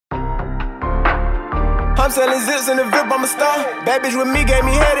I'm selling zips in the VIP, I'm a star. Bad bitch with me gave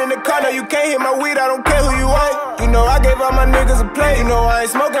me head in the car. No, you can't hit my weed, I don't care who you are. You know I gave all my niggas a plate. You know I ain't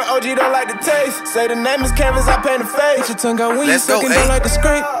smoking, OG don't like the taste. Say the name is canvas, I paint the face. Your tongue out when you suckin', don't like the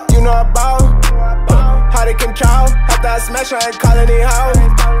scrape. You know I ball, how they control. After I smash, I ain't calling it hoes.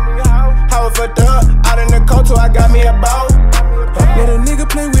 How it fucked up, out in the cold, so I got me a bow. Let a nigga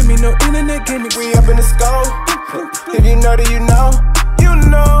play with me, no internet gimmick. We up in the scope. If you know, then you know. You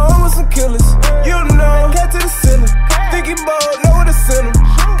know, I'm with some killers. You know, cat to the ceiling. Think he bold, know what to send him.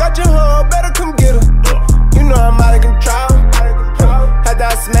 Got your hoe, better come get her. You know I'm out of control. After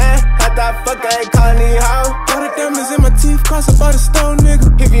I smash, after I fuck, I ain't calling these hoes. All the diamonds in my teeth, cost about a stone, nigga.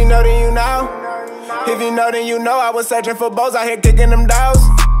 If you know, then you know. If you know, then you know. I was searching for bows out here kicking them dogs.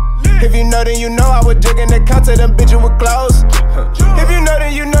 If you know, then you know. I was jigging the couch to them bitches with clothes. If you know,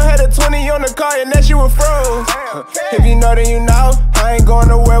 then you know. Had a 20 on the car and that shit was froze. If you know, then you know. I ain't going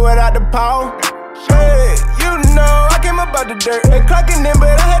nowhere without the power. Hey, you know, I came up out the dirt. They clocking in,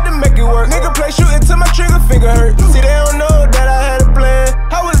 but I had to make it work. Nigga play shooting till my trigger finger hurt. See, they don't know that I had a plan.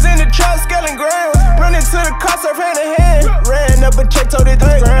 I was in the trap scaling grams. Running to the car, surf hand in hand. Ran up a check, told it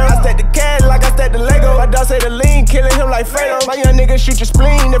 3 grams. I stacked the cat like I stacked the Lego. My dog say the lean, killing him like Fredo. My young nigga shoot your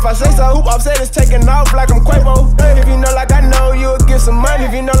spleen if I say so. Hoop offset is taking off like I'm Quavo. If you know like I know, you'll get some money.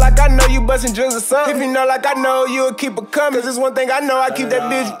 If you know like I know, you bustin' drinks or something. If you know like I know, you'll keep it coming. Cause it's one thing I know, I keep that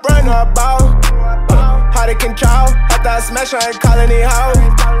bitch running. I ball, how they control. After I smash, I ain't calling it hoes.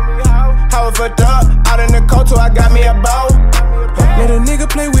 How it fucked up, out in the cold, so I got me a bow. Let a nigga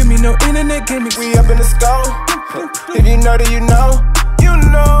play with me, no internet gimmick. We up in the scope. If you know, then you know. You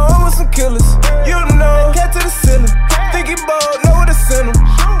know